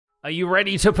Are you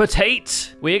ready to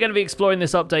potate? We're going to be exploring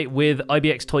this update with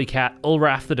ibxtoycat,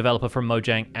 Ulraf, the developer from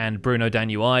Mojang, and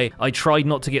BrunoDanUy. I tried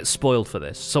not to get spoiled for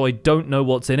this, so I don't know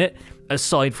what's in it,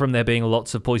 aside from there being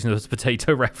lots of poisonous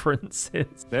potato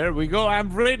references. There we go.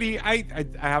 I'm ready. I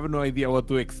have no idea what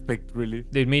to expect, really.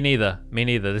 Dude, me neither. Me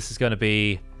neither. This is going to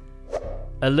be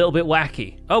a little bit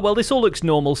wacky. Oh, well, this all looks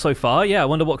normal so far. Yeah, I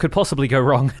wonder what could possibly go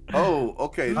wrong. Oh,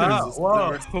 okay. There's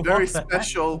a very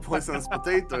special poisonous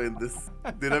potato in this.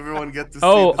 Did everyone get to see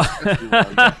the special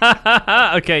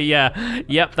one? Okay, yeah.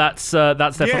 Yep, that's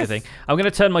definitely a thing. I'm going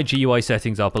to turn my GUI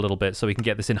settings up a little bit so we can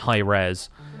get this in high res.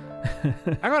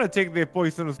 I'm gonna take the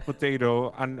poisonous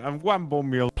potato and one bone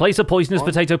meal. Place a poisonous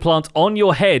potato plant on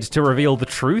your head to reveal the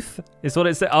truth, is what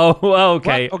it said. Oh,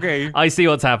 okay. What? Okay. I see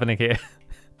what's happening here.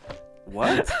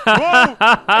 What?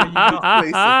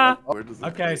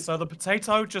 Okay, so the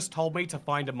potato just told me to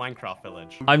find a Minecraft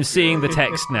village. I'm seeing the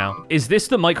text now. Is this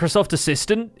the Microsoft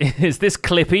Assistant? Is this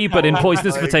Clippy, but in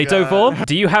poisonous potato form?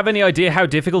 Do you have any idea how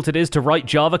difficult it is to write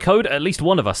Java code? At least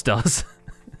one of us does.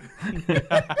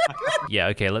 Yeah,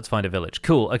 okay, let's find a village.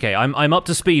 Cool, okay, I'm up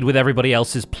to speed with everybody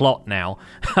else's plot now.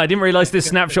 I didn't realize this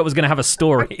snapshot was going to have a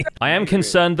story. I am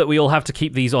concerned that we all have to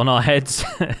keep these on our heads,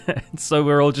 so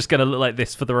we're all just going to look like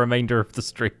this for the remainder of the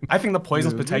stream. I think the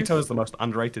poisonous potato is the most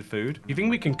underrated food. You think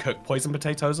we can cook poison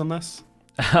potatoes on this?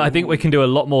 I think we can do a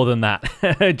lot more than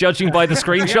that. Judging by the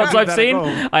screenshots I've seen,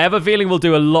 I have a feeling we'll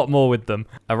do a lot more with them.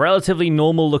 A relatively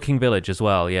normal-looking village as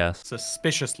well, yes.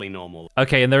 Suspiciously normal.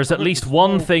 Okay, and there's at least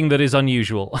one thing that is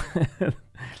unusual.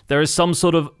 There is some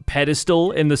sort of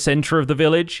pedestal in the center of the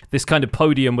village. This kind of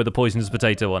podium with a poisonous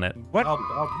potato on it. What?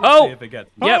 Oh!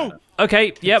 Yep.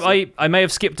 Okay, yep, I may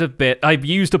have skipped a bit. I've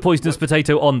used a poisonous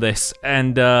potato on this,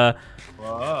 and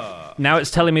now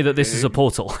it's telling me that this is a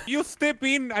portal. You step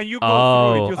in and you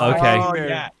go through it. Okay. Oh,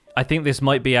 yeah. I think this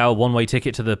might be our one-way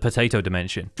ticket to the potato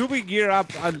dimension. Should we gear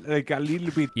up like a little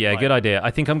bit? Yeah, good idea.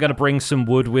 I think I'm going to bring some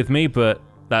wood with me, but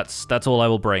that's all I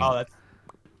will bring. Oh,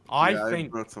 I I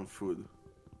brought some food.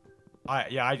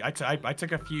 I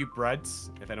took a few breads,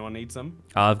 if anyone needs them.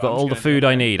 I've got all the food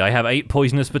I need. I have 8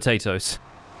 poisonous potatoes.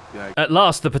 Yeah. At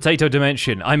last, the potato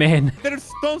dimension. I'm in. There's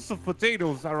tons of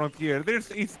potatoes around here. This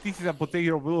is a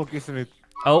potato block, isn't it?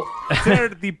 Oh. They're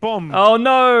the bomb. Oh,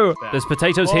 no. There's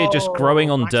potatoes here just growing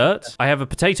on dirt. I have a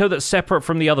potato that's separate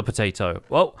from the other potato.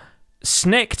 Well,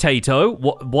 Snack-tato?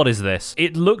 What is this?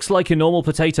 It looks like a normal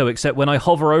potato, except when I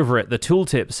hover over it, the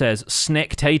tooltip says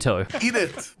Snack-tato. Eat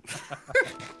it.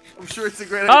 I'm sure it's a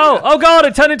great idea. Oh God,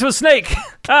 it turned into a snake.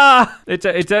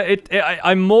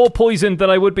 I'm more poisoned than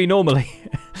I would be normally.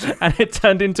 And it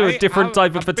turned into a different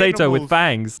type of potato with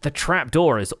fangs. The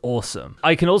trapdoor is awesome.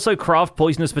 I can also craft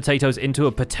poisonous potatoes into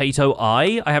a potato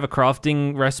eye. I have a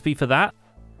crafting recipe for that.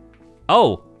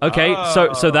 Oh, okay.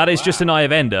 So that is just an eye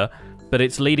of Ender, but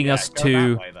it's leading us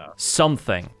to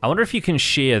something. I wonder if you can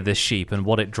shear this sheep and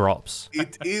what it drops.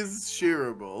 It is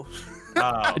shearable.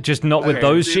 Just not with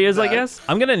those shears, I guess.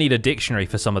 I'm gonna need a dictionary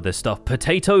for some of this stuff.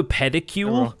 Potato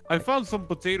pedicule? I found some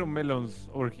potato melons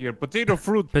over here. Potato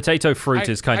fruit. Potato fruit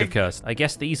is kind of cursed. I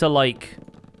guess these are like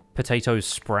potato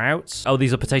sprouts. Oh,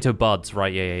 these are potato buds,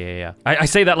 right? Yeah. I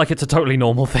say that like it's a totally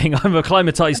normal thing. I'm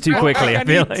acclimatized too quickly, I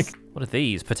feel like. What are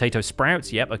these? Potato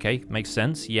sprouts? Yep, okay, makes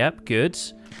sense. Yep, good.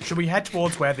 Should we head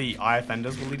towards where the eye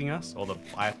offenders were leading us? Or the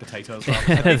eye potatoes?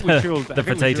 The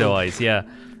potato eyes, yeah.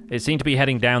 It seemed to be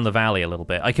heading down the valley a little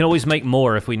bit. I can always make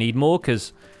more if we need more,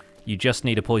 because you just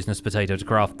need a poisonous potato to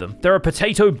craft them. There are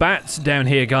potato bats down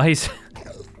here, guys.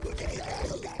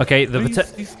 Okay,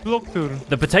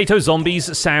 the potato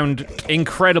zombies sound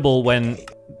incredible when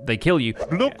they kill you.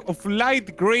 Block of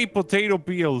light gray potato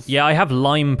peels. Yeah, I have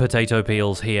lime potato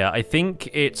peels here. I think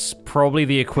it's probably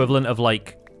the equivalent of,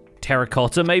 like,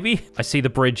 terracotta, maybe? I see the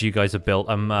bridge you guys have built.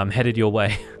 I'm headed your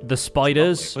way. The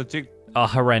spiders are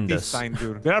horrendous.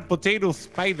 There are potato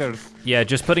spiders. Yeah,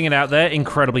 just putting it out there,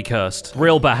 incredibly cursed.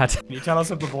 Real bad. Can you tell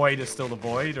us if the void is still the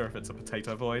void or if it's a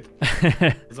potato void?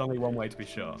 There's only one way to be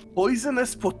sure.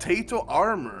 Poisonous potato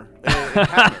armor.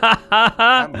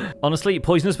 Honestly,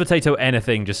 poisonous potato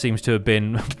anything just seems to have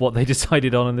been what they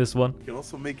decided on in this one. You can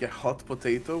also make a hot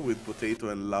potato with potato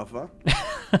and lava.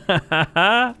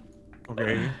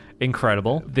 Okay.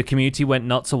 Incredible. The community went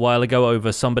nuts a while ago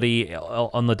over somebody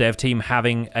on the dev team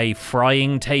having a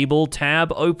frying table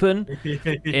tab open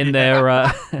in their...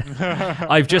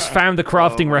 I've just found the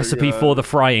crafting recipe for the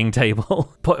frying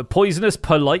table. Poisonous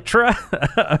polytra?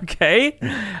 Okay.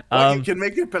 You can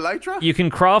make it polytra? You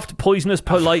can craft poisonous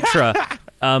polytra.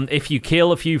 If you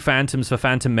kill a few phantoms for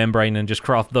phantom membrane and just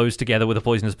craft those together with a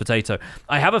poisonous potato.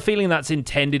 I have a feeling that's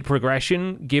intended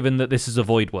progression, given that this is a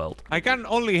void world. I can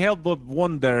only help but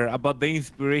wonder about the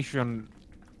inspiration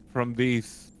from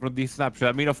this snapshot.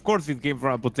 I mean, of course it came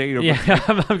from a potato. Yeah,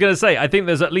 I'm gonna say, I think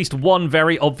there's at least one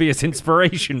very obvious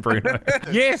inspiration, Bruno.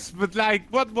 Yes, but like,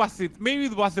 what was it? Maybe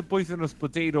it was the poisonous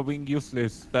potato being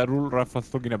useless that Ulraf was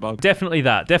talking about. Definitely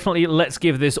that. Definitely let's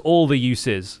give this all the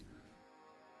uses.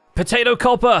 Potato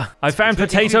copper! I found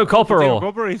potato copper ore.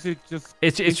 Copper, is it just,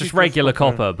 it's just regular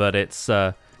copper, but it's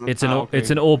an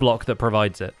ore block that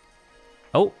provides it.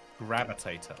 Oh.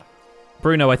 Gravitator.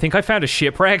 Bruno, I think I found a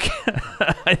shipwreck.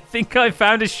 I think I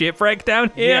found a shipwreck down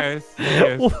here.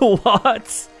 Yes. What?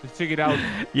 Let's check it out.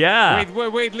 Yeah.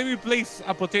 Wait. Let me place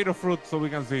a potato fruit so we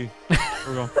can see. There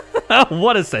we go.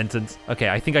 What a sentence. Okay,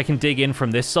 I think I can dig in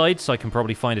from this side, so I can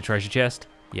probably find a treasure chest.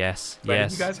 Yes. Where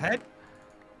did you guys head?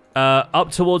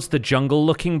 Up towards the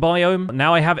jungle-looking biome.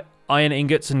 Now I have iron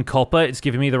ingots and copper. It's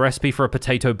giving me the recipe for a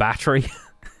potato battery.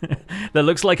 That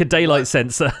looks like a daylight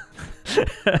sensor.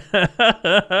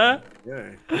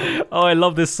 Oh, I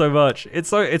love this so much. It's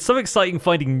so exciting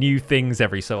finding new things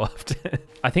every so often.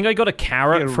 I think I got a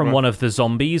carrot from one of the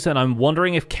zombies, and I'm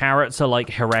wondering if carrots are like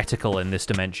heretical in this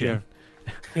dimension.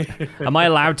 Yeah. Am I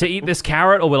allowed to eat this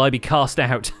carrot, or will I be cast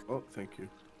out? Oh, thank you.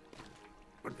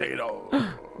 Potato.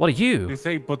 What are you? They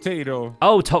say potato.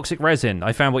 Oh, toxic resin.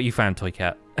 I found what you found,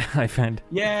 Toycat. I found.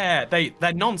 Yeah,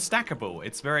 they're non-stackable.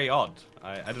 It's very odd.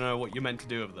 I don't know what you're meant to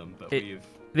do with them, but these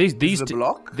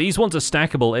ones are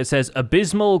stackable. It says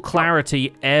abysmal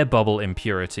clarity air bubble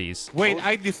impurities. Wait,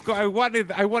 I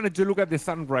wanted to look at the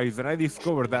sunrise, and I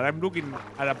discovered that I'm looking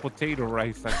at a potato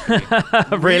rice.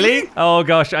 Really? Oh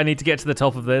gosh, I need to get to the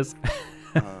top of this.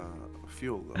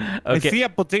 Fuel. Okay. I see a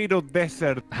potato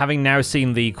desert. Having now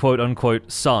seen the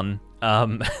quote-unquote sun,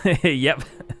 yep.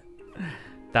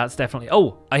 That's definitely...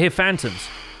 Oh, I hear phantoms.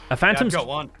 Phantoms? Yeah, I've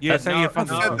got one. Yes, I hear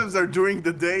phantoms. Phantoms are during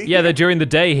the day? Yeah, they're during the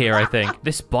day here, I think.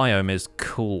 This biome is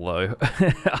cool, though.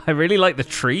 I really like the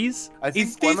trees.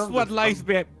 Is this what lies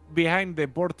behind the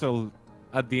portal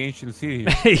at the ancient city?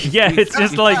 Yeah, it's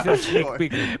just like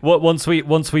once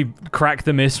we crack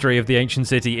the mystery of the ancient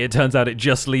city, it turns out it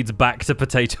just leads back to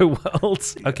Potato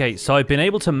World. Okay, so I've been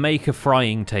able to make a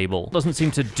frying table. Doesn't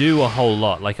seem to do a whole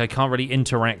lot. Like I can't really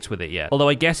interact with it yet. Although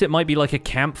I guess it might be like a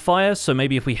campfire. So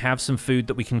maybe if we have some food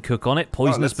that we can cook on it,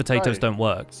 poisonous potatoes don't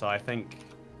work. So I think.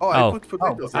 I put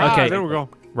potatoes. Okay, there we go.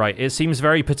 Right, it seems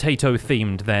very potato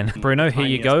themed then. Bruno, here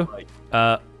you go.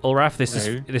 Ulraf,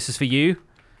 this is for you.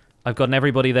 I've gotten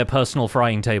everybody their personal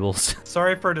frying tables.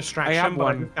 Sorry for a distraction,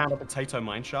 but I found a potato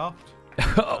mine shaft.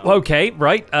 Okay,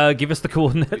 right. Give us the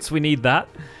coordinates. We need that.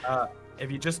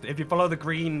 If you follow the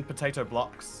green potato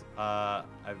blocks, I'm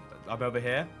over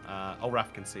here.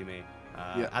 Ulraf can see me.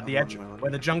 At the edge where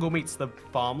the jungle meets the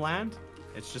farmland,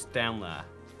 it's just down there.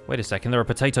 Wait a second. There are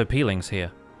potato peelings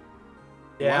here.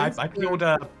 Yeah, I peeled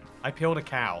a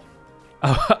cow.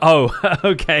 Oh,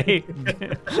 okay.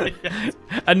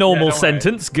 A normal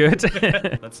sentence, good.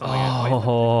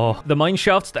 Oh, the mine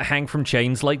shafts that hang from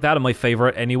chains like that are my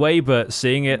favorite anyway, but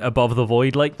seeing it above the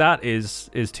void like that is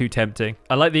too tempting.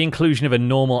 I like the inclusion of a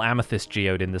normal amethyst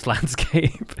geode in this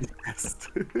landscape.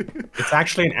 It's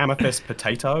actually an amethyst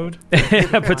potatoed.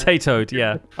 Potatoed,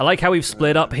 yeah. I like how we've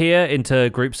split up here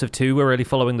into groups of two. We're really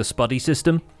following the Spuddy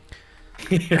system.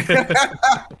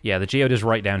 Yeah, the geode is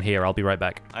right down here. I'll be right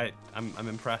back. I'm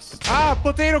impressed.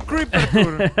 Potato creeper!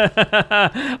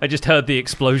 I just heard the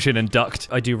explosion and ducked.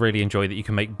 I do really enjoy that you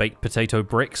can make baked potato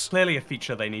bricks. Clearly a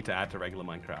feature they need to add to regular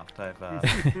Minecraft.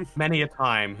 I've many a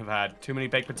time have had too many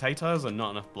baked potatoes and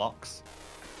not enough blocks.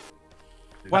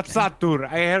 What's that, Tur?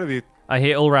 I heard it. I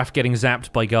hear Ulraf getting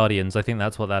zapped by guardians. I think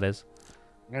that's what that is.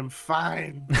 I'm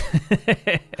fine.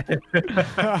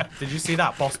 Did you see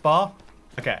that boss bar?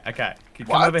 Okay. Can you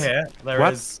come over here?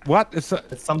 It's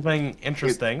something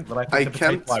interesting that I think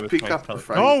can't pick up the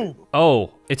frying table.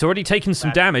 Oh, it's already taken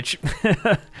some damage.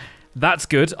 That's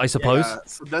good, I suppose. Yeah,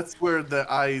 so that's where the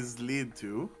eyes lead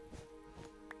to.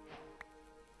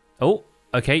 Oh,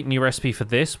 okay, new recipe for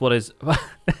this. What is...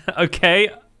 Okay.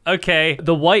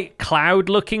 The white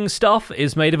cloud-looking stuff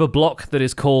is made of a block that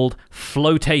is called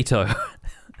Floatato.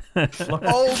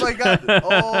 Oh my god!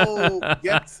 Oh,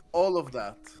 get all of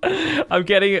that. I'm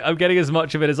getting as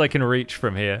much of it as I can reach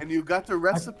from here. And you got a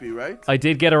recipe, right? I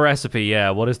did get a recipe, yeah.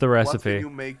 What is the recipe? What can you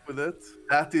make with it?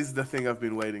 That is the thing I've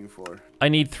been waiting for. I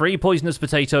need 3 poisonous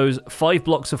potatoes, 5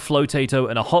 blocks of Floatato,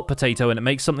 and a hot potato, and it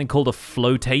makes something called a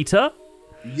Floatator?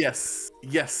 Yes,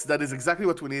 that is exactly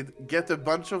what we need. Get a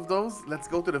bunch of those. Let's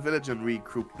go to the village and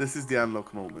regroup. This is the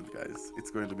unlock moment, guys. It's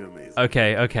going to be amazing.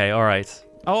 Okay, all right.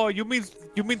 Oh, you mean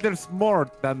there's more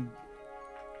than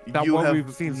what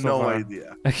we've seen so far?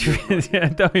 Idea. Yeah,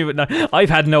 don't even know. I've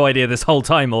had no idea this whole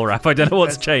time, Ulraf. I don't know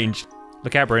what's changed.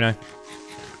 Look out, Bruno.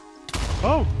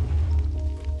 Oh.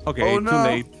 Okay, Oh, no. too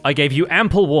late. I gave you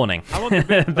ample warning. I want the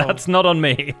bit, though. That's not on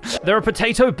me. There are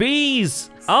potato bees.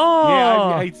 Oh.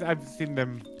 Yeah, I've seen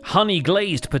them. Honey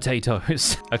glazed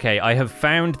potatoes. Okay, I have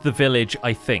found the village,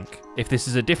 I think. If this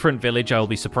is a different village, I will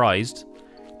be surprised.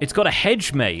 It's got a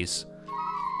hedge maze.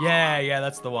 Yeah,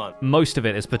 that's the one. Most of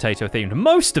it is potato themed.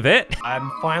 Most of it?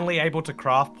 I'm finally able to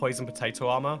craft poison potato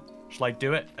armor. Shall I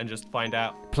do it and just find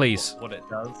out Please. what it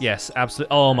does? Yes,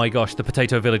 absolutely. Oh my gosh, the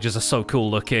potato villages are so cool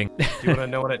looking. Do you want to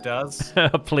know what it does?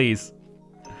 Please.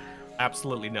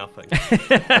 Absolutely nothing.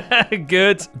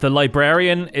 Good. The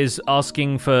librarian is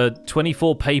asking for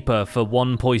 24 paper for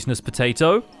 1 poisonous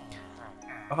potato.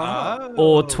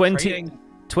 Or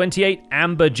 28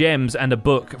 amber gems and a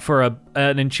book for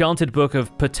an enchanted book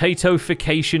of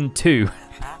Potatofication 2.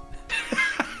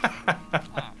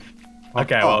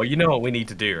 Okay, well, you know what we need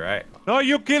to do, right? No,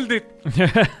 you killed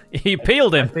it. He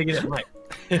peeled him. I figured it might.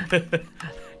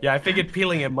 Yeah, I figured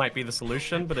peeling him might be the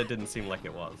solution, but it didn't seem like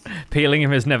it was. Peeling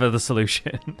him is never the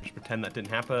solution. Just pretend that didn't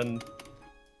happen.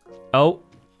 Oh,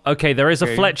 okay, there is a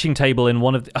Okay. fletching table in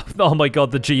one of the... Oh my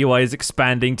god, the GUI is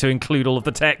expanding to include all of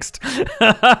the text.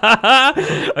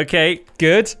 Okay,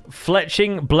 good.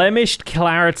 Fletching, blemished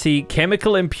clarity,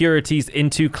 chemical impurities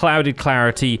into clouded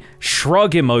clarity,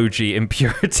 shrug emoji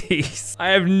impurities. I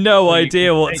have no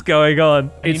idea what's going on.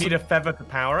 And you need a feather to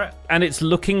power it. And it's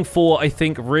looking for, I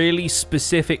think, really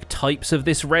specific types of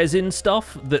this resin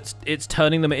stuff that it's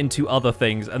turning them into other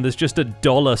things. And there's just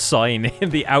a $sign in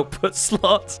the output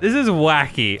slot. This is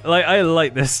wacky. Like, I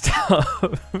like this stuff.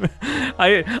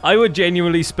 I would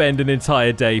genuinely spend an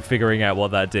entire day figuring out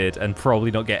what that did and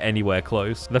probably not get anywhere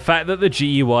close. The fact that the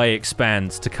GUI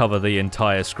expands to cover the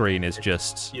entire screen is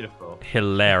just Beautiful.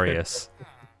 hilarious.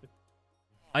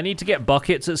 I need to get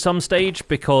buckets at some stage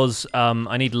because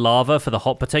I need lava for the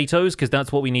hot potatoes because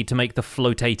that's what we need to make the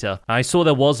floatator. I saw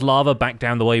there was lava back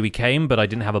down the way we came, but I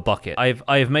didn't have a bucket.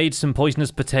 I have made some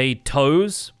poisonous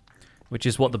potatoes, which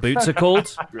is what the boots are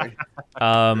called. Great.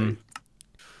 And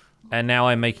now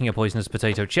I'm making a poisonous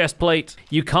potato chest plate.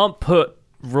 You can't put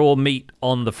raw meat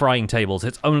on the frying tables.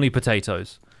 It's only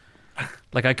potatoes.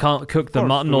 Like, I can't cook the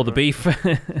mutton or the beef.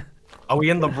 Are we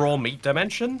in the raw meat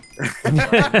dimension?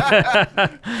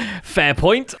 Fair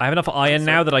point. I have enough iron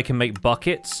now that I can make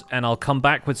buckets, and I'll come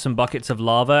back with some buckets of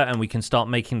lava, and we can start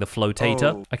making the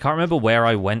floatator. Oh. I can't remember where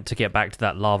I went to get back to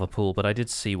that lava pool, but I did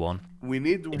see one. We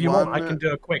need If you one. want, I can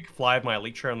do a quick fly of my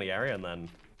elytra in the area and then...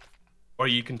 Or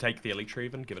you can take the elytra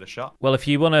even, give it a shot. Well, if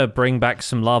you want to bring back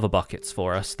some lava buckets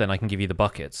for us, then I can give you the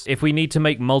buckets. If we need to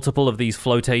make multiple of these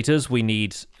floatators, we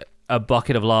need a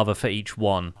bucket of lava for each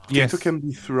one. Yes. Potato can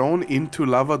be thrown into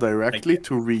lava directly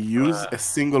to reuse a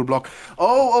single block.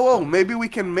 Oh, maybe we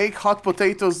can make hot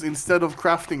potatoes instead of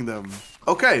crafting them.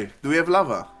 Okay, do we have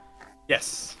lava?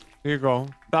 Yes. Here you go.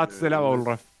 That's the lava,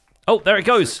 Ulraf. Oh, there it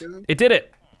goes. It did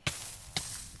it.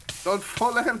 Don't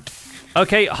fall in.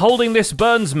 Okay, holding this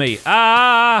burns me.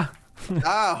 Ah!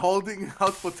 Holding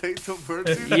hot potato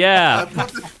burns you? Yeah.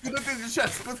 Put it in the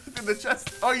chest, put it in the chest.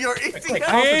 Oh, you're eating it.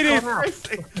 I ate it.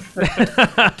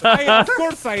 Of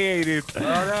course I ate it. Oh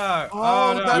no.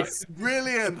 Oh, that's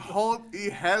brilliant. He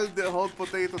held the hot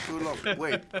potato too long.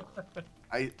 Wait.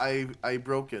 I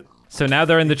broke it. So now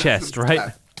they're in the chest,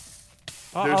 right?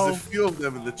 There's a few of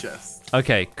them in the chest.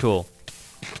 Okay, cool.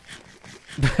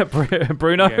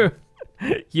 Bruno,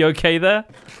 you okay there?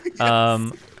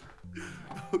 Yes.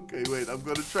 Okay, wait. I'm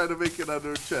gonna try to make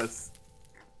another chest.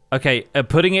 Okay,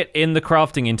 putting it in the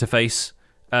crafting interface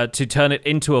to turn it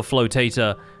into a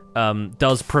floatator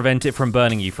does prevent it from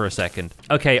burning you for a second.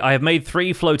 Okay, I have made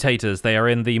 3 floatators. They are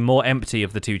in the more empty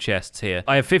of the 2 chests here.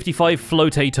 I have 55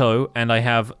 floatato, and I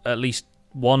have at least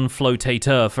 1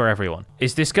 floatator for everyone.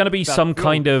 Is this gonna be some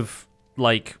kind of,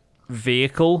 like,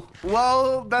 vehicle?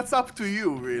 Well, that's up to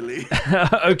you, really.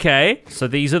 Okay, so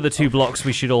these are the 2 blocks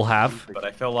we should all have. But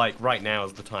I feel like right now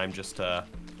is the time just to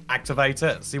activate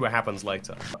it, see what happens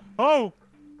later. Oh.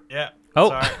 Yeah. Oh.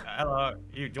 Sorry. Hello.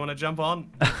 Do you want to jump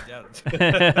on? Yeah.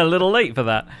 A little late for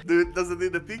that. Dude doesn't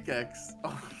need a pickaxe.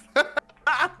 Oh.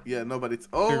 Yeah, no, but it's...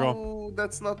 Oh,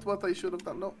 that's not what I should have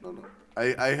done. No.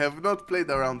 I have not played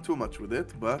around too much with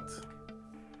it, but...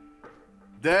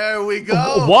 There we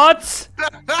go! What?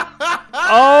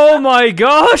 Oh my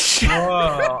gosh!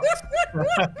 Whoa.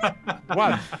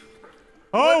 What? What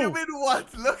do you Oh! mean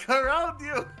what? Look around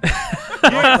you!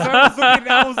 Yes,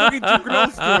 I was looking too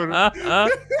close to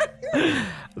her.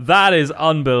 That is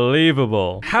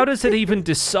unbelievable. How does it even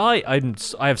decide?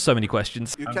 I have so many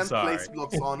questions. You I'm can't sorry. place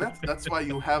blocks on it. That's why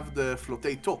you have the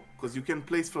flotato, because you can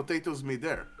place flotatos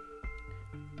mid-air.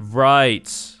 Right.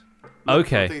 Look,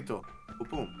 Okay. Flotato.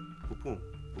 Boom, boom,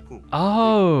 boom.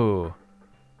 Oh.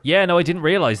 Yeah, no, I didn't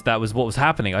realize that was what was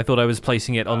happening. I thought I was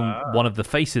placing it on one of the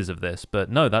faces of this,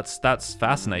 but no, that's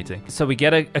fascinating. So we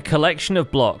get a collection of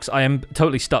blocks. I am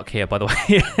totally stuck here, by the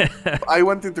way. I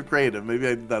wanted to create them. Maybe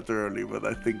I did that early, but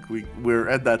I think we're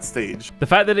at that stage. The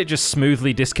fact that it just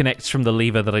smoothly disconnects from the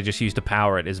lever that I just used to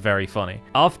power it is very funny.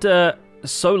 After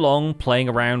so long playing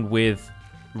around with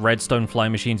redstone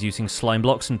flying machines using slime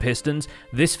blocks and pistons,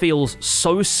 this feels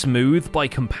so smooth by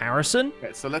comparison.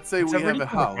 Okay, so let's say we have a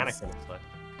house.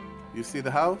 You see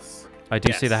the house? I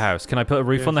do see the house. Can I put a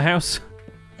roof on the house?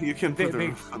 You can put a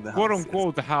roof on the house.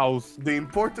 Quote-unquote the house. The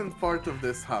important part of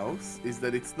this house is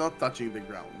that it's not touching the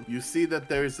ground. You see that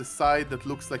there is a side that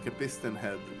looks like a piston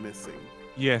head missing.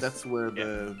 Yes. That's where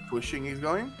the pushing is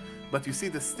going. But you see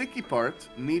the sticky part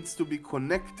needs to be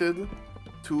connected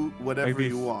to whatever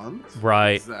you want.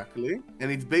 Right. Exactly.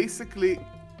 And it basically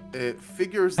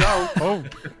figures out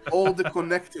all the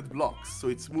connected blocks. So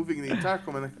it's moving the entire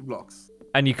connected blocks.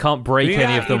 And you can't break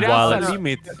any of them while it's...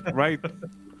 limit, right?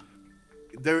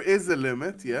 There is a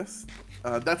limit, yes.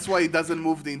 That's why it doesn't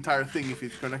move the entire thing if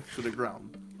it's connected to the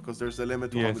ground. Because there's a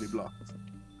limit to how many blocks.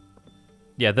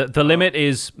 Yeah, the limit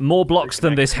is more blocks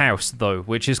than this house, though,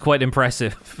 which is quite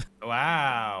impressive.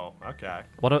 Wow. Okay.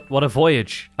 What a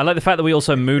voyage. I like the fact that we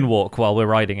also moonwalk while we're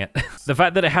riding it. The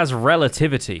fact that it has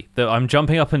relativity, that I'm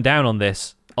jumping up and down on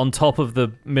this on top of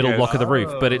the middle block of the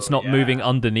roof, but it's not moving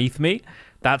underneath me.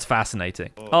 That's fascinating.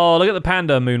 Oh, look at the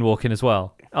panda moonwalking as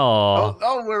well.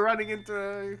 Oh, we're running into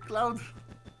a cloud.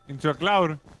 Into a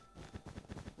cloud.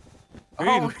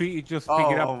 Oh, it just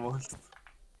pick it up. Almost.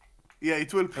 Yeah,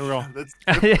 it will.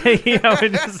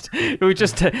 We're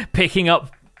just picking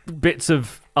up bits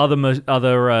of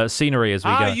other scenery as we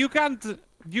go. You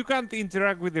can't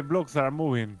interact with the blocks that are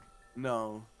moving.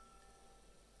 No.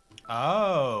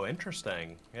 Oh,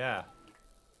 interesting. Yeah.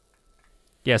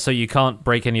 Yeah, so you can't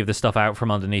break any of the stuff out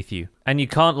from underneath you. And you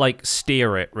can't, like,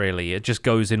 steer it, really. It just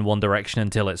goes in one direction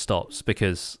until it stops,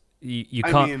 because you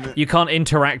can't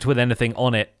interact with anything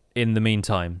on it in the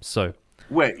meantime, so...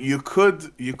 Wait, you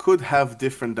could have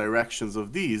different directions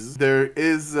of these. There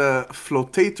is a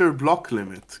floatator block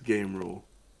limit game rule.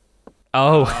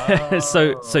 Oh,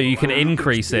 so you can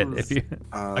increase it if you...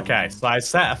 Okay, so I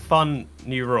set a fun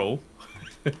new rule.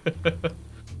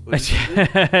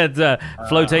 The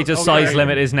floatator size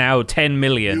limit is now 10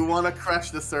 million. You want to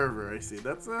crash the server, I see.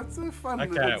 That's a fun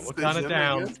Okay, we'll turn it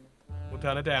down. We'll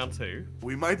turn it down too.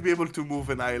 We might be able to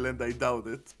move an island, I doubt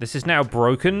it. This is now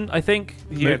broken, I think.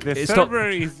 Yeah, the server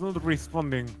is not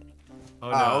responding.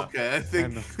 Oh, no. Okay, I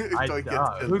think...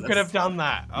 Who could have done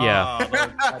that?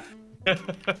 Yeah.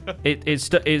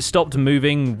 It stopped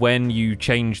moving when you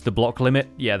changed the block limit.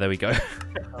 Yeah, there we go.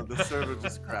 The server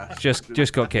just crashed.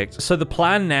 Just got kicked. So the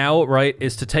plan now, right,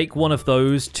 is to take one of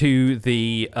those to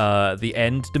the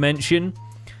end dimension.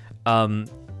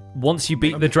 Once you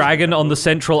beat the dragon on the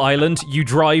central island, you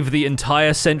drive the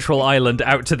entire central island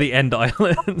out to the end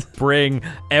island. Bring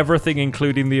everything,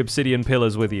 including the obsidian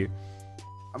pillars, with you.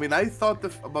 I mean, I thought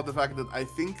about the fact that I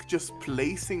think just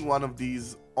placing one of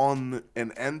these on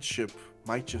an end ship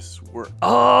might just work.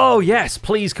 Oh, yes.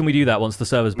 Please, can we do that once the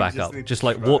server's back up? Just,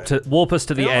 like, warp us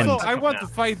to the end. I want to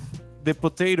fight the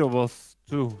potato boss,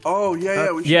 too. Oh,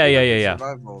 yeah. Yeah.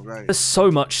 Survival, right. There's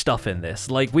so much stuff in this.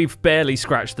 Like, we've barely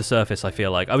scratched the surface, I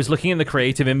feel like. I was looking in the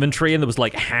creative inventory, and there was,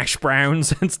 like, hash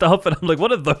browns and stuff, and I'm like,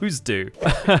 what do those do?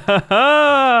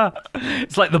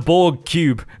 It's like the Borg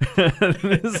cube.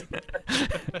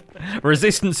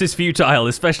 Resistance is futile,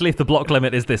 especially if the block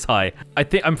limit is this high.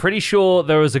 I'm pretty sure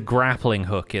there is a grappling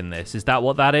hook in this. Is that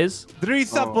what that is? There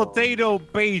is a potato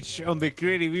page on the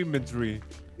creative inventory.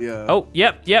 Yeah. Oh,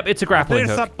 yep, it's a grappling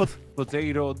hook. There's a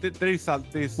potato. There is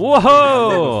this.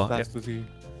 Whoa!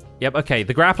 Yep, okay,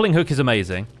 the grappling hook is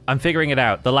amazing. I'm figuring it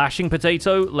out. The lashing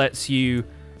potato lets you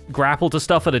grapple to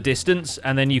stuff at a distance,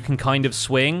 and then you can kind of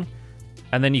swing,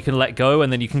 and then you can let go,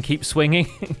 and then you can keep swinging.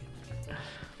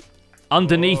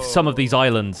 Underneath some of these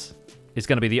islands is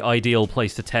going to be the ideal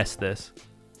place to test this.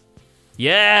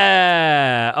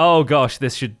 Yeah! Oh gosh,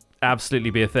 this should absolutely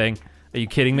be a thing. Are you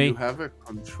kidding me? Do you have a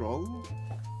control?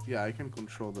 Yeah, I can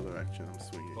control the direction I'm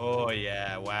swinging. Oh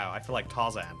yeah, wow. I feel like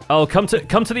Tarzan. Oh, come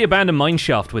to the abandoned mine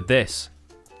shaft with this.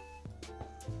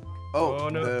 Oh,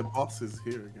 no. The boss is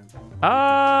here again.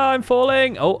 Ah, I'm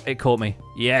falling. Oh, it caught me.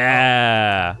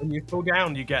 Yeah. When you fall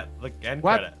down, you get the end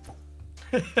credit.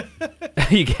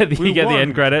 you get the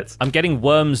end credits. I'm getting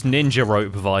Worm's ninja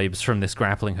rope vibes from this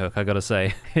grappling hook, I gotta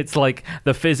say. It's like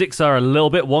the physics are a little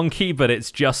bit wonky, but it's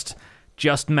just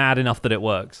mad enough that it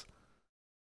works.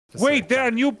 Wait, there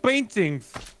are new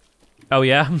paintings. Oh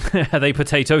yeah? Are they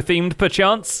potato themed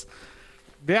perchance?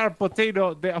 They are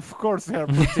potato. Of course, they are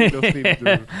potato themed,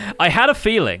 dude. I had a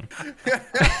feeling. Of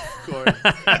course.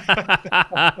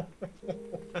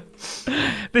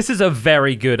 This is a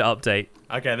very good update.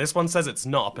 Okay, this one says it's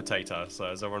not a potato.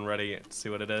 So is everyone ready to see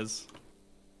what it is?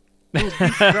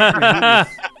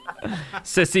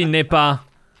 Ceci n'est pas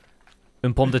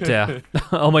un pomme de terre.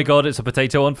 Oh my god, it's a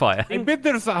potato on fire. I bet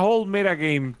there's a whole meta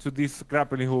game to this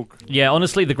grappling hook. Yeah,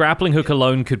 honestly, the grappling hook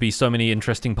alone could be so many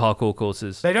interesting parkour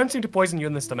courses. They don't seem to poison you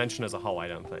in this dimension as a whole, I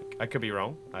don't think. I could be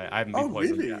wrong. I haven't been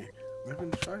poisoned really? yet. I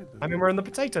haven't tried that. I mean, we're in the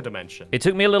potato dimension. It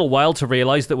took me a little while to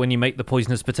realize that when you make the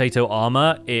poisonous potato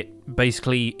armor, it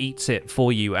basically eats it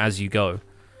for you as you go.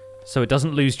 So it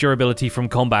doesn't lose durability from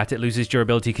combat, it loses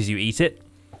durability because you eat it.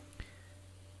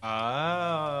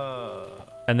 Oh.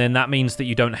 And then that means that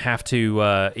you don't have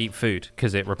to eat food,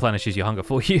 because it replenishes your hunger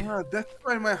for you. That's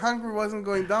why my hunger wasn't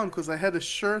going down, because I had a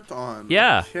shirt on.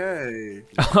 Yeah. Okay.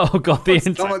 Oh god,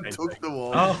 Someone took the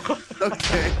wall. Oh.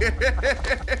 Okay.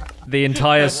 the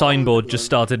entire signboard just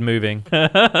started moving.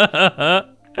 That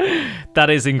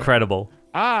is incredible.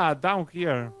 Ah, down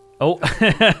here. Oh,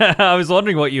 I was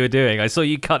wondering what you were doing. I saw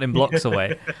you cutting blocks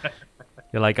away.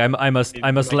 You're like, I must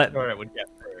let... Sure it would get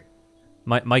through.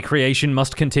 My creation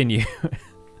must continue.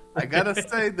 I gotta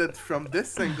say that from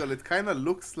this angle, it kind of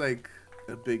looks like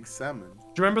a big salmon.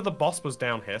 Do you remember the boss was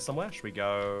down here somewhere? Should we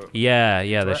go? Yeah,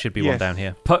 there should be one down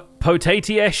here.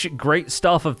 Potatiesh, great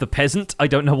stuff of the peasant. I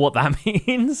don't know what that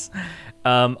means.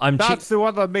 That's the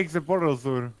one that makes the portal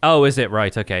through. Oh, is it?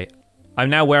 Right, okay. I'm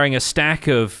now wearing a stack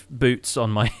of boots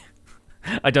on my...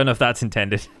 I don't know if that's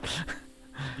intended.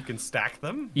 You can stack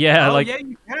them? Yeah, oh, like... yeah,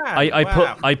 you can.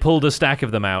 I pulled a stack of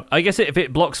them out. I guess if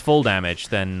it blocks full damage,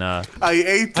 then... I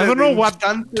ate an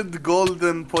enchanted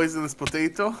golden poisonous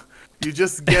potato. You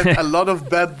just get a lot of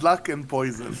bad luck and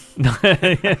poison.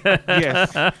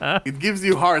 Yes. It gives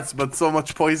you hearts, but so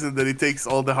much poison that it takes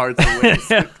all the hearts away.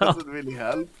 So it doesn't really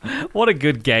help. What a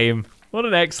good game. What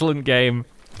an excellent game.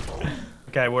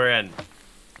 Okay, we're in.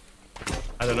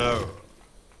 I don't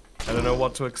know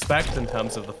what to expect in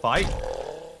terms of the fight,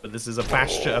 but this is a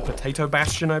potato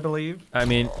bastion, I believe. I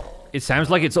mean, it sounds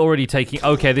like it's already taking...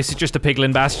 Okay, this is just a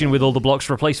piglin bastion with all the blocks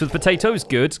replaced with potatoes.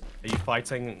 Good. Are you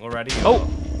fighting already?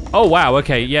 Oh, wow.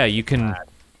 Okay, yeah, you can...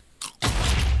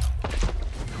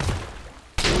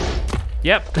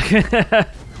 Yep.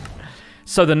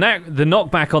 So the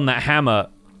knockback on that hammer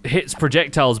hits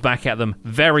projectiles back at them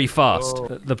very fast.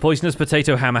 Oh. The poisonous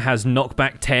potato hammer has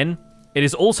knockback 10. It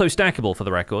is also stackable, for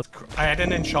the record. I had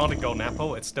an enchanted golden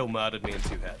apple. It still murdered me in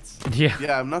 2 hits. Yeah.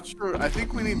 Yeah, I'm not sure. I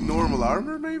think we need normal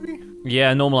armor, maybe?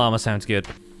 Yeah, normal armor sounds good.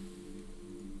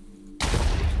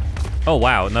 Oh,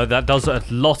 wow. No, that does a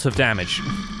lot of damage.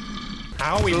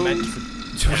 How are we meant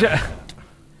to...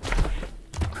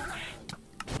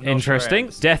 Interesting.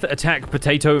 Sure. Death attack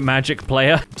potato magic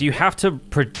player. Do you have to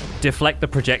deflect the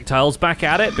projectiles back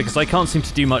at it? Because I can't seem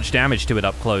to do much damage to it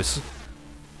up close.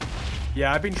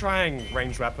 Yeah, I've been trying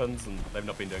ranged weapons, and they've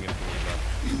not been doing anything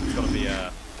either. It's gotta be a...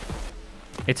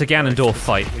 It's a Ganondorf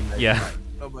fight. Yeah.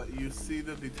 Oh, but you see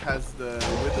that it has the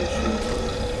wither shield.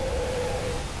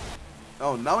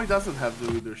 Oh, now it doesn't have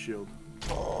the wither shield.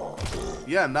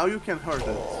 Yeah, now you can hurt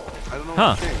it. I don't know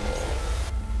what changed.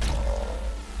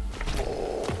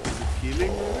 Is it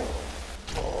healing, maybe?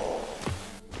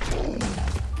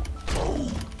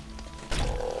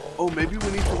 Oh, maybe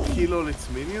we need to kill all its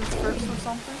minions first or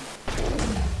something?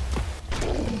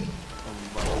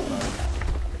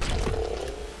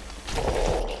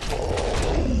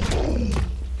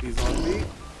 He's on me.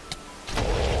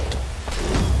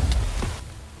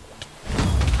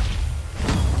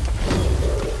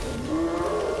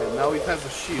 And now it has a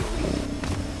shield.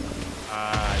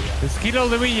 Yeah. Let's kill all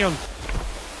the minions.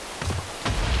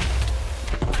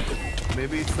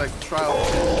 Maybe it's like trial.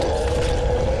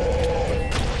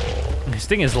 This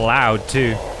thing is loud,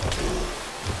 too.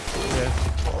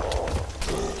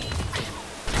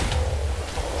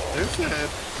 There's a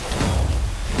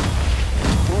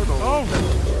portal. Oh!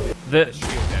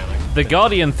 The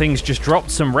Guardian things just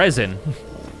dropped some resin.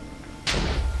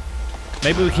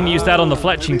 Maybe we can use that on the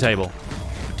fletching table.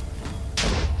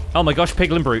 Oh my gosh,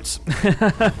 Piglin Brutes.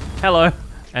 Hello.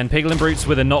 And Piglin Brutes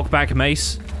with a knockback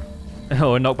mace.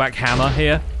 Or a knockback hammer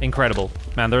here. Incredible.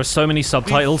 Man, there are so many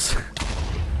subtitles.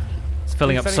 It's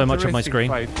filling up so much of my screen.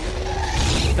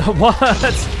 What?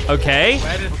 Okay.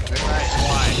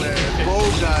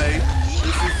 Whoa, guy.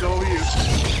 This is so weird.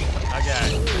 Okay,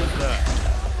 let's do it.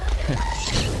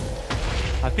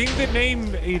 I think the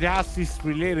name it has is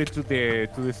related to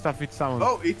the stuff it sounds.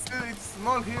 Oh, it's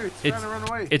small here. It's trying to run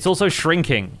away. It's also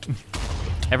shrinking.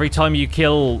 Every time you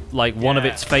kill like one of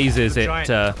its phases, it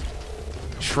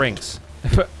shrinks.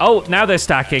 Oh, now they're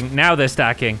stacking. Now they're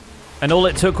stacking. And all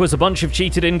it took was a bunch of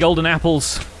cheated in golden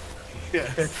apples.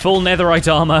 Yes. Full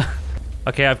netherite armor.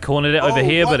 Okay, I've cornered it over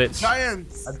here, but it's...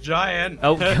 Giants! A giant.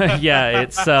 Oh, yeah,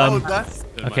 it's... that's...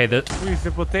 Okay, Where's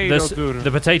the potato, dude?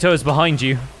 the potato is behind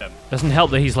you. Doesn't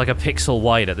help that he's like a pixel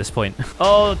wide at this point.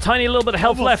 Oh, tiny little bit of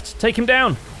health left. Take him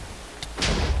down.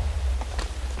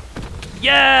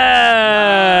 Yeah!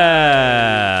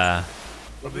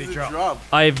 What does it drop?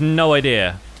 I have no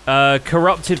idea.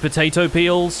 Corrupted potato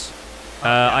peels.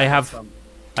 I have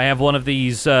one of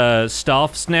these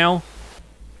staffs now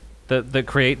that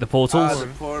create the portals. The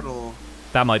portal.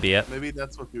 That might be it. Maybe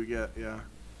that's what you get. Yeah.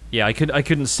 Yeah, I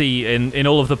couldn't see in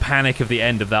all of the panic of the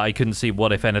end of that. I couldn't see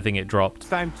what, if anything, it dropped. It's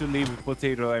time to leave the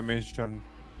potato dimension.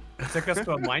 It took us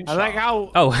to a mine I like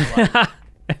how. Oh.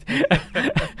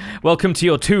 Welcome to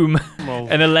your tomb.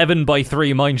 An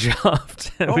 11x3 mine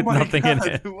shaft with nothing in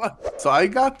it. What? So I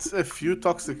got a few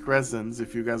toxic resins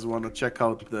if you guys want to check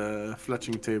out the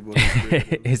fletching table.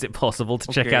 Is it possible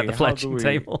to check out the fletching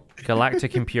table?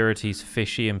 Galactic impurities,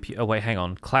 fishy oh wait, hang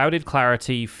on. Clouded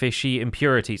clarity, fishy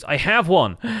impurities. I have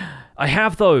one. I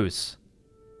have those.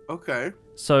 Okay.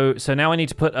 So now I need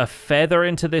to put a feather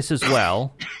into this as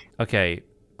well. Okay.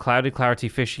 Clouded clarity,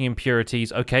 fishy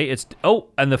impurities. Okay, it's... Oh,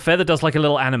 and the feather does like a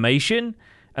little animation,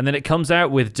 and then it comes out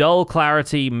with dull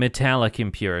clarity, metallic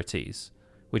impurities,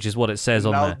 which is what it says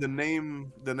on there. Now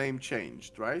the name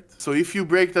changed, right? So if you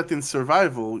break that in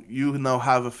survival, you now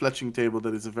have a fletching table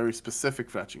that is a very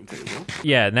specific fletching table.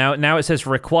 Yeah, now it says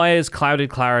requires clouded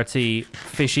clarity,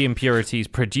 fishy impurities,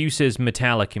 produces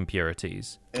metallic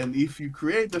impurities. And if you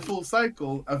create the full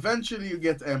cycle, eventually you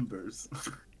get embers.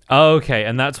 Okay,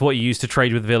 and that's what you use to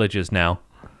trade with villagers now.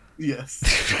 Yes.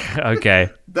 Okay.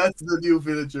 That's the new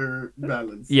villager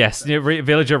balance. Yes,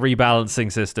 villager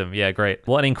rebalancing system. Yeah, great.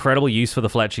 What an incredible use for the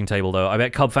fletching table, though. I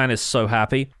bet Cubfan is so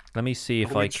happy. Let me see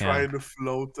if I can. Trying to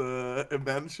float a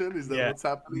mansion? Is that what's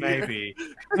happening? Maybe.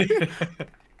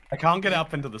 I can't get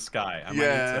up into the sky. I might need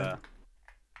to...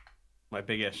 My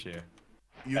big issue.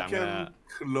 You can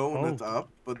clone it up,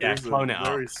 but there's a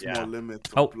very small limit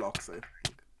of blocks, I think.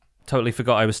 Totally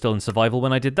forgot I was still in survival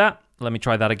when I did that. Let me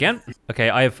try that again. Okay,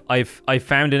 I've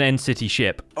found an end city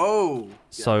ship. Oh.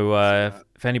 So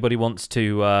if anybody wants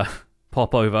to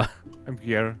pop over. I'm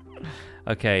here.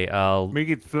 Okay, I'll make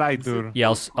it fly, dude.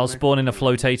 Yeah, I'll spawn in a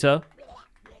floatator.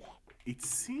 It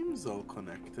seems all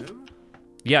connected.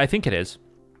 Yeah, I think it is.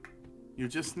 You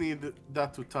just need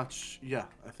that to touch. Yeah,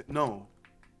 I think no.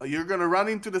 You're gonna run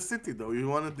into the city though. You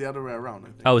want it the other way around, I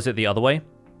think. Oh, is it the other way?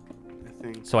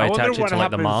 So I attach it to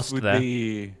like the mast there.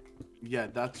 Yeah,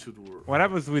 that should work. What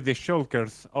happens with the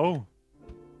shulkers? Oh.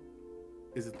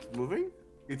 Is it moving?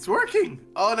 It's working!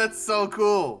 Oh, that's so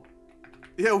cool!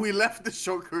 Yeah, we left the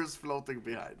shulkers floating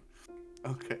behind.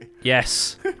 Okay.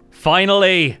 Yes.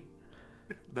 Finally!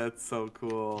 That's so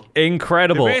cool.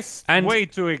 Incredible. The best way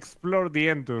to explore the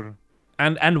Ender.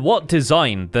 And what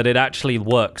design that it actually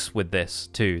works with this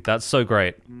too. That's so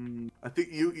great. I think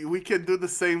we can do the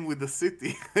same with the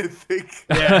city. I think.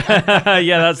 Yeah,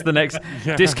 yeah, that's the next.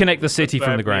 Disconnect the city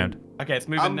from the ground. Okay, it's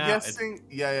moving now. I'm guessing.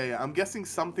 Yeah. I'm guessing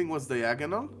something was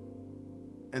diagonal,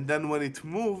 and then when it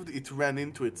moved, it ran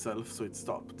into itself, so it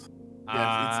stopped.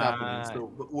 Yeah, it's happening.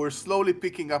 So we're slowly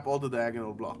picking up all the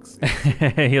diagonal blocks.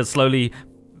 You're slowly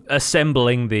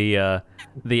assembling the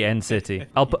end city.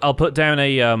 I'll put down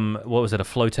a what was it, a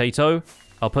floatato?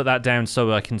 I'll put that down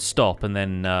so I can stop, and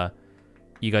then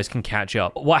you guys can catch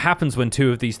up. What happens when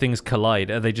two of these things collide?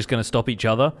 Are they just going to stop each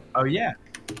other? Oh yeah.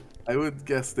 I would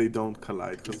guess they don't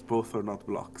collide because both are not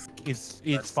blocks. It's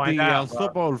the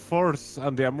unstoppable force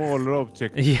and the immovable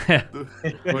object. Yeah.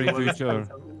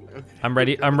 I'm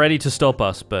ready to stop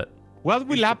us, but. What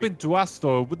will happen to us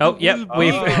though? Oh, yep,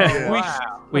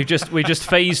 we've just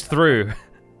phased through.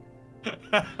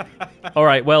 All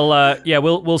right, well, yeah,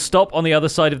 we'll stop on the other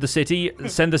side of the city,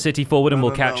 send the city forward, and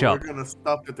we'll catch up. We're gonna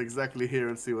stop it exactly here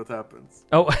and see what happens.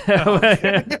 Oh,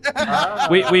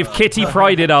 we've kitty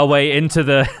prided our way into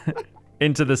the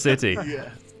city.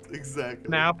 Yes, exactly.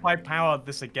 Now, if I power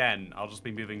this again, I'll just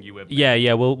be moving you with me.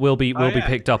 Yeah, we'll be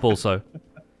picked up also.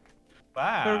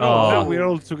 Wow. Now we're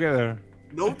all together.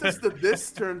 Notice that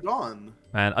this turned on.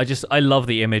 Man, I love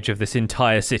the image of this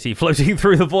entire city floating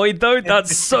through the void, though.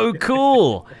 That's so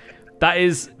cool. That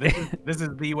is. This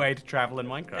is the way to travel in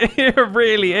Minecraft. It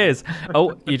really is.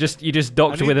 Oh, you just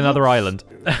docked with another island.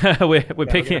 we're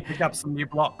picking pick up some new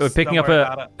blocks. We're picking up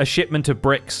a shipment of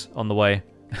bricks on the way.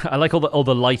 I like all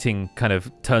the lighting kind of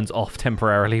turns off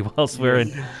temporarily whilst we're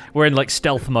in like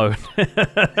stealth mode,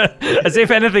 as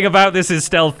if anything about this is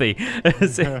stealthy,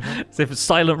 as if it's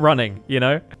silent running, you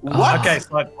know? What? Okay,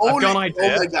 so I've got an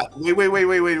idea. Oh my god! Wait!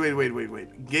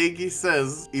 Gegi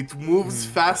says it moves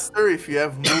faster if you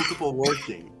have multiple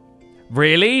working.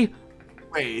 Really?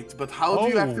 Wait, but how do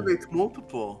you activate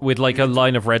multiple? With like a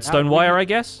line of redstone wire, I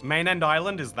guess? Main end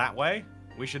island is that way.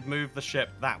 We should move the ship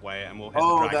that way and we'll hit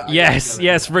the dragon.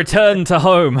 Yes, return to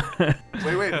home.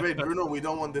 Wait, Bruno, we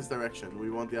don't want this direction. We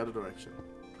want the other direction.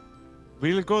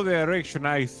 We'll go the direction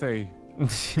I say.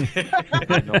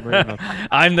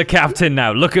 I'm the captain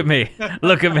now. Look at me.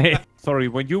 Look at me. Sorry,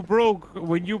 when you broke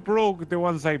the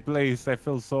ones I placed, I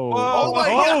felt so. Oh my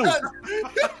god!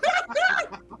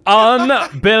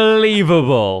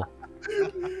 Unbelievable.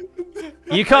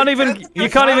 You can't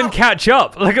even catch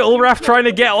up. Look at Ulraf trying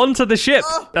to get onto the ship.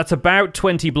 That's about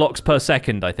 20 blocks per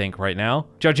second, I think, right now,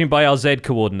 judging by our Z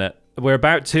coordinate. We're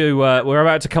about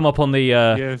to come up on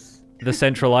the the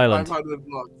central island. 500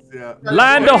 blocks, yeah.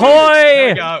 Land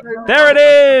ahoy! There it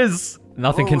is.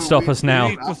 Nothing can stop us now.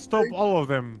 We need to stop all of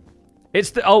them.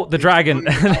 It's the dragon,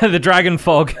 the dragon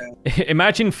fog.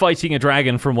 Imagine fighting a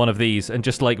dragon from one of these and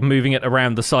just like moving it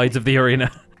around the sides of the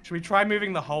arena. Should we try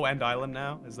moving the whole end island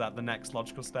now? Is that the next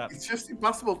logical step? It's just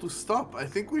impossible to stop. I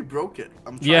think we broke it.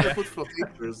 I'm trying to put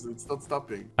flotators. It's not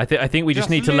stopping. I think we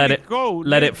just need to let it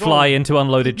fly into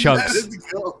unloaded chunks. Let it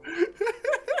go.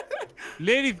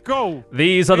 Let it go.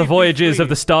 These are the voyages of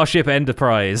the Starship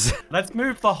Enterprise. Let's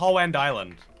move the whole end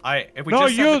island. If we No,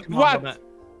 just you what?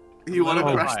 You want to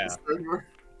crash the server?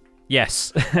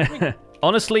 Yes.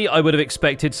 Honestly, I would have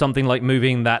expected something like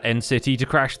moving that end city to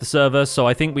crash the server, so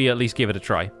I think we at least give it a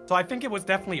try. So I think it was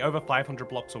definitely over 500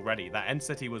 blocks already. That end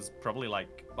city was probably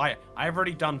like... I've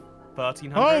already done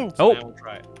 1,300, so now we'll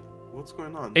try it. What's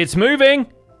going on? It's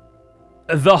moving!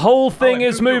 The whole thing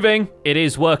is moving! It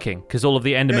is working, because all of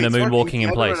the Endermen are moonwalking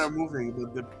in place. The are moving,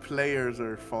 but the players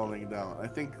are falling down. I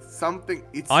think something...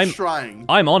 It's trying.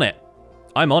 I'm on it.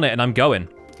 I'm on it, and I'm going.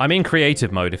 I'm in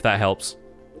creative mode, if that helps.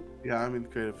 Yeah, I'm in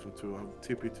creative too. I'll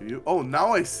tip it to you. Oh,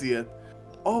 now I see it.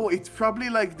 Oh, it's probably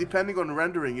like depending on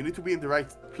rendering. You need to be in the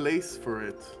right place for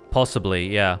it. Possibly,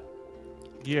 yeah.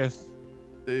 Yes.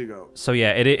 There you go. So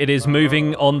yeah, it is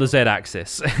moving on the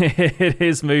Z-axis. It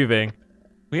is moving.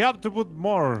 We have to put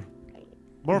more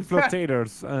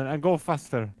flotators and go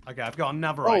faster. Okay, I've got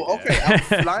another idea. Oh, okay.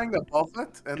 I'm flying above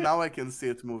it, and now I can see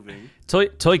it moving.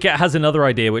 Toycat has another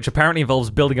idea, which apparently involves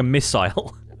building a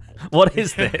missile. What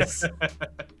is this?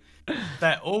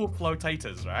 They're all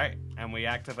flotators, right? And we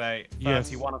activate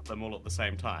 31 of them all at the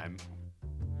same time.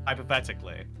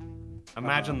 Hypothetically.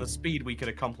 Imagine the speed we could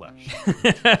accomplish.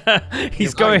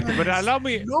 He's going... But allow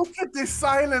me... Look at this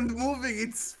island moving.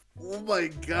 It's... Oh my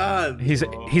god.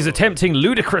 He's attempting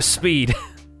ludicrous speed.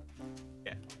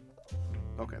 Yeah.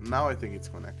 Okay, now I think it's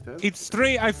connected. It's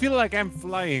straight. I feel like I'm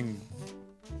flying.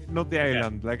 Not the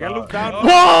island. Like I look down.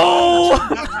 Whoa!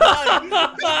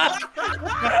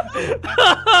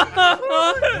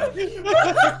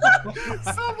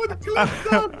 Someone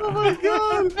clicked up. Oh my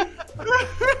god!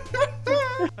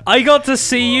 I got to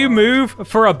see you move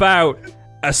for about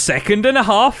a second and a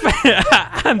half,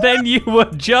 and then you were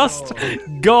just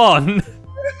gone.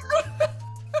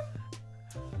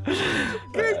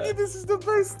 This is the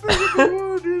best thing in the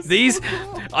world. These,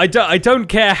 I don't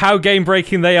care how game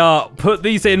breaking they are. Put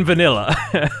these in vanilla.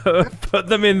 Put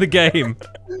them in the game.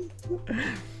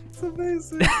 It's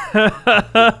amazing.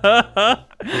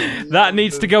 That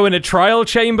needs to go in a trial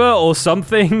chamber or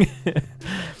something. The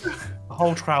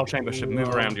whole trial chamber should move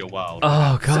around your world.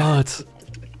 Oh god.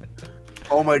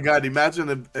 Oh my god,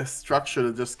 imagine a structure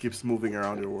that just keeps moving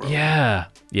around your world. Yeah.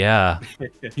 Yeah.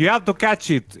 You have to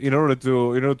catch it in order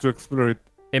to explore it.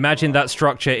 Imagine that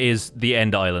structure is the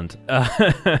end island.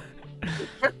 Okay,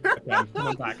 I'm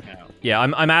coming back now. Yeah,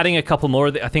 I'm adding a couple more.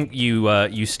 I think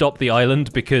you stopped the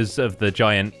island because of the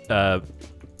giant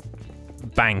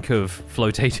bank of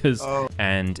flotators. Oh.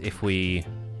 And if we,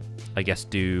 I guess,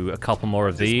 do a couple more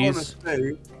of these. I just want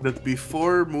to say that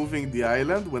before moving the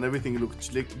island, when everything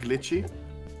looked glitchy,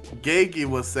 Gegi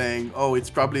was saying, "Oh, it's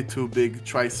probably too big.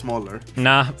 Try smaller."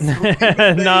 Nah,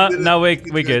 no,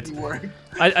 we're good.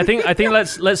 I think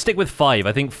let's stick with 5.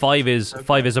 I think 5 is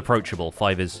approachable.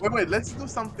 5 is. Wait, let's do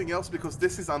something else because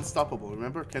this is unstoppable.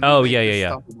 Remember? Can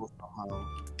yeah.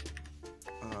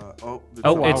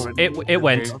 It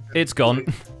went. Okay. It's gone.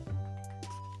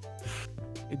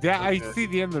 Yeah, I see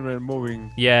the Enderman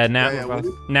moving. Yeah,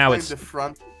 now it's the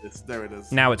front of this. There it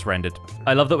is. Now it's rendered.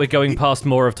 I love that we're going past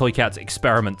more of Toycat's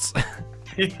experiments.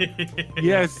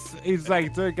 Yes, it's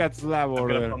like Toycat's lab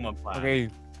over there. Okay.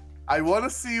 I want to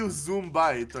see you zoom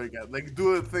by, Toycat. Like,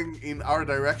 do a thing in our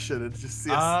direction and just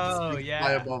see us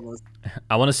fly above us.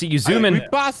 I want to see you zoom in. We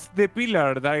passed the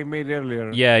pillar that I made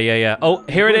earlier. Yeah. Oh,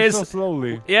 here it is. So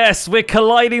slowly. Yes, we're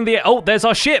colliding the... Oh, there's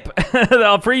our ship.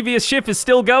 Our previous ship is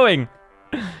still going.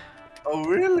 Oh,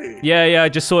 really? Yeah, I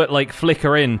just saw it, like,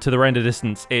 flicker in to the render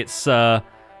distance. It's,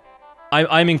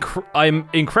 I'm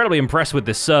incredibly impressed with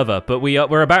this server, but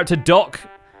we're about to dock.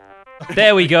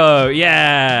 There we go.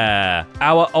 Yeah.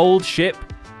 Our old ship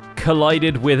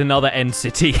collided with another end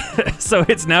city. So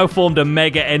it's now formed a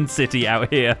mega end city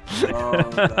out here. Oh,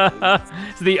 nice.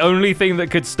 It's the only thing that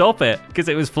could stop it because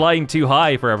it was flying too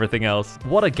high for everything else.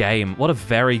 What a game. What a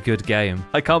very good game.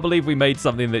 I can't believe we made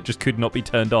something that just could not be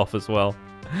turned off as well.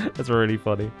 That's really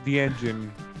funny. The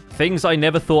engine. Things I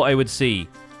never thought I would see.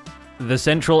 The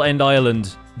central end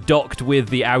island docked with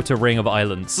the outer ring of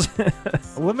islands.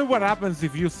 I wonder what happens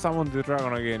if you summon the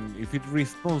dragon again. If it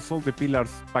respawns all the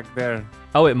pillars back there.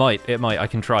 Oh, it might. I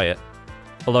can try it.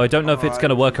 Although I don't know if it's going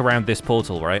to work around this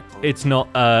portal, right? It's not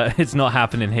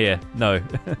happening here. No.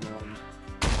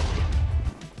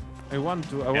 I want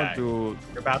to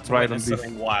You're about to witness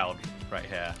something wild right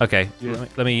here. Okay. Yeah.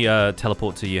 Let me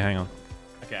teleport to you. Hang on.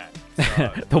 Okay.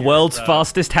 So the world's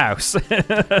fastest house.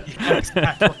 Yeah,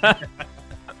 exactly.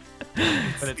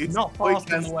 But it's not fast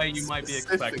in the way you might be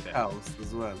expecting. House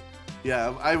as well.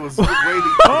 Yeah, I was waiting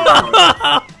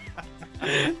for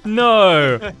it.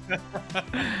 No.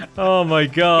 Oh my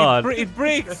god. It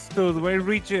breaks dude, when it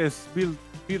reaches build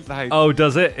height. Oh,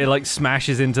 does it? It like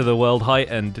smashes into the world height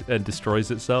and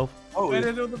destroys itself? Oh, where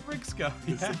did all the bricks go?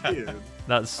 Yeah.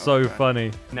 That's so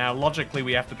funny. Now, logically,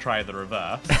 we have to try the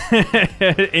reverse.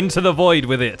 Into the void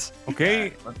with it.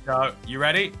 Okay. Let's go. You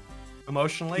ready?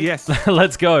 Emotionally? Yes.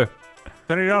 Let's go.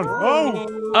 Turn it on.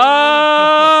 Oh!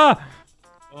 Ah!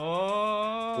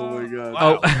 Oh my god.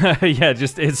 Wow. Oh, yeah,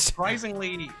 it's...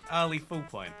 Surprisingly early full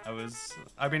point.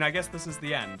 I mean, I guess this is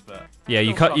the end, but... Yeah,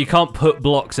 you can't put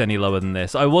blocks any lower than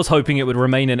this. I was hoping it would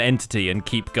remain an entity and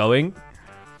keep going.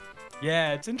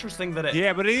 Yeah, it's interesting that it...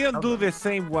 Yeah, but it didn't do the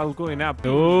same while going up.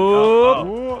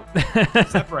 Oh!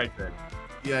 Separated.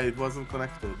 Yeah, it wasn't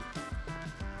connected.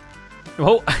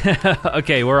 Oh,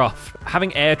 okay, we're off.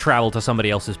 Having air travel to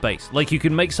somebody else's base. Like, you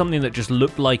can make something that just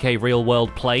looked like a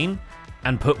real-world plane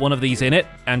and put one of these in it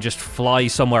and just fly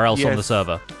somewhere else on the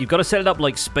server. You've got to set it up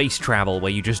like space travel,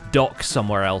 where you just dock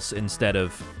somewhere else instead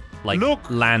of, like,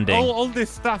 landing. All this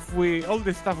stuff we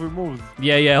moved.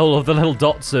 Yeah, all of the little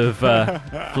dots of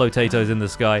Floatatos in the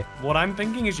sky. What I'm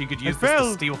thinking is you could use this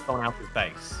to steal someone else's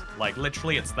base. Like,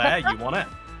 literally, it's there, you want it,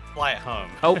 fly it home.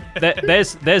 Oh,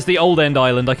 there's the old end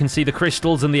island. I can see the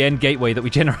crystals and the end gateway that we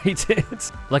generated.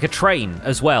 Like a train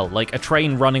as well, like a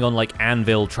train running on like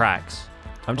anvil tracks.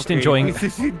 I'm just enjoying this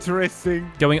is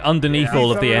interesting. Going underneath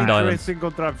all of the end islands. Interesting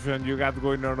contraption you got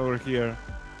going on over here.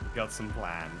 Got some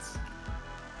plans.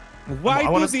 Why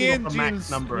do the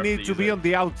engines need to be on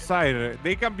the outside?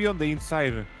 They can be on the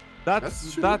inside.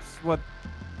 That's what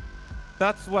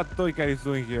Toycat is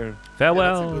doing here.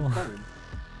 Farewell. Yeah,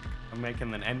 I'm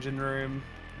making an engine room.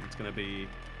 It's gonna be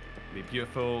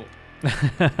beautiful. It's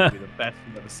gonna be the best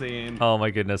you've ever seen. Oh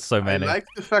my goodness, so many. I like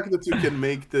the fact that you can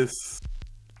make this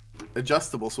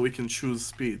adjustable, so we can choose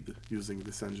speed using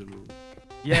this engine room.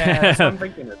 Yeah, that's what I'm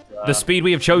thinking. The speed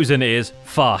we have chosen is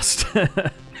fast.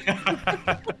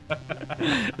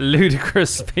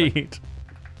 Ludicrous speed.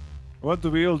 I want to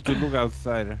be able to look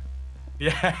outside.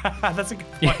 Yeah, that's a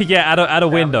good point. Yeah, at a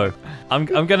window. I'm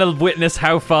gonna witness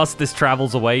how fast this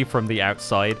travels away from the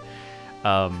outside.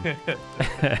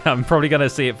 I'm probably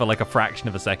gonna see it for like a fraction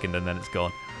of a second and then it's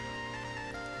gone.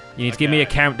 You need to give me a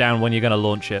countdown when you're gonna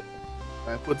launch it.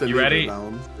 I put the lever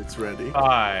down. It's ready.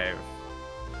 5,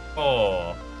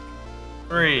 4,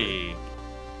 3,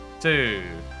 2,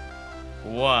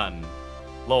 1,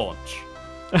 launch.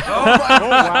 Oh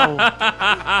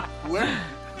wow!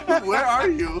 Where are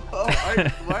you?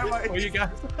 Why am I? Where you guys?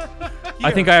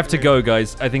 I think I have to go,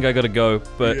 guys. I think I gotta go.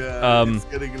 But yeah, it's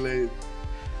getting late.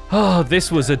 Oh,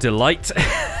 this was a delight.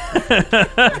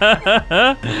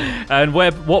 And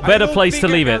what better place to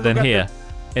leave it than here,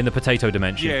 in the potato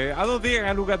dimension? Yeah, I don't think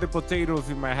I look at the potatoes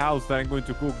in my house that I'm going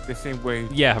to cook the same way.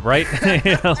 Yeah, right. Like,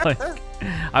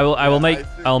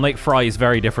 I'll make fries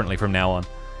very differently from now on.